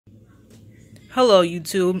Hello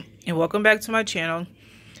YouTube, and welcome back to my channel.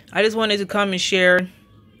 I just wanted to come and share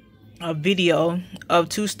a video of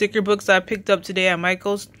two sticker books I picked up today at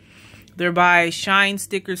Michael's. They're by Shine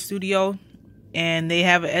Sticker Studio, and they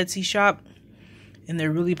have an Etsy shop, and they're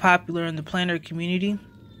really popular in the planner community.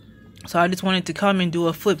 So I just wanted to come and do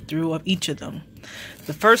a flip through of each of them.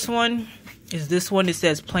 The first one is this one. It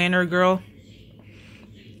says Planner Girl.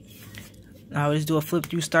 I'll just do a flip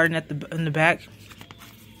through starting at in the back.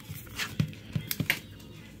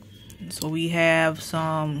 So we have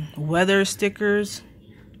some weather stickers,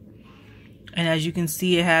 and as you can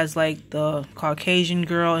see, it has like the Caucasian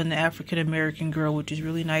girl and the African American girl, which is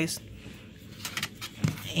really nice.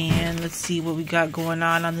 And let's see what we got going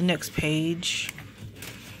on the next page.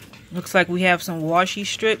 Looks like we have some washi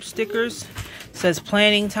strip stickers. It says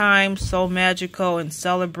planning time, so magical, and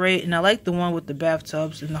celebrate. And I like the one with the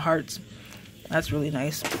bathtubs and the hearts. That's really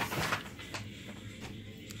nice.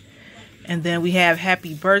 And then we have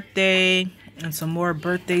happy birthday and some more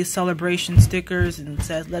birthday celebration stickers. And it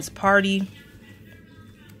says let's party.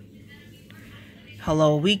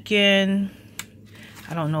 Hello weekend.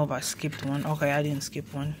 I don't know if I skipped one. Okay, I didn't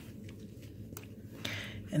skip one.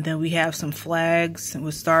 And then we have some flags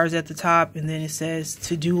with stars at the top. And then it says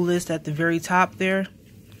to-do list at the very top there.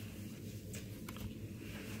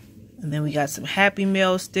 And then we got some Happy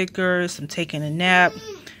Meal stickers, some taking a nap,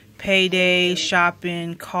 payday,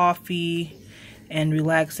 shopping, coffee, and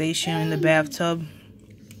relaxation in the bathtub.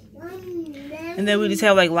 And then we just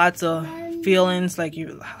have like lots of feelings, like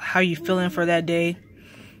how you feeling for that day.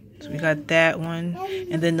 So we got that one.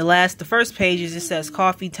 And then the first page is, it says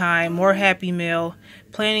coffee time, more Happy Meal,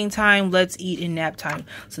 planning time, let's eat, and nap time.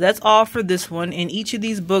 So that's all for this one. And each of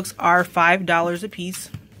these books are $5 a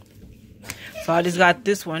piece. So I just got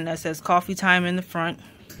this one that says coffee time in the front.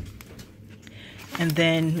 And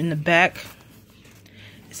then in the back,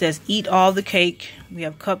 it says eat all the cake. We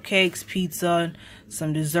have cupcakes, pizza,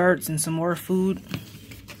 some desserts, and some more food.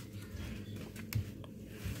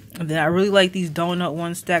 And then I really like these donut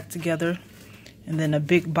ones stacked together. And then a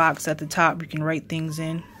big box at the top you can write things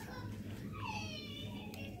in.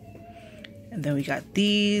 And then we got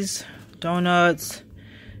these donuts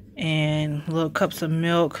and little cups of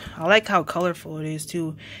milk. I like how colorful it is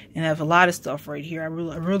too, and I have a lot of stuff right here. I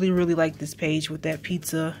really like this page with that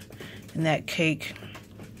pizza and that cake.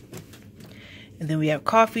 And then we have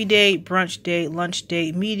coffee date, brunch date, lunch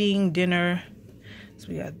date, meeting, dinner. So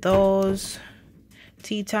we got those.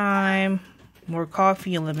 Tea time, more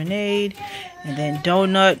coffee and lemonade, and then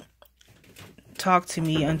donut. Talk to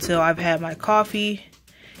me until I've had my coffee.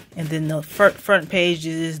 And then the front page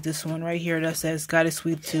is this one right here that says got a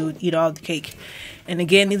sweet tooth, eat all the cake. And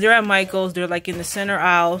again, these are at Michael's. They're like in the center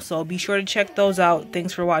aisle, so be sure to check those out.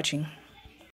 Thanks for watching.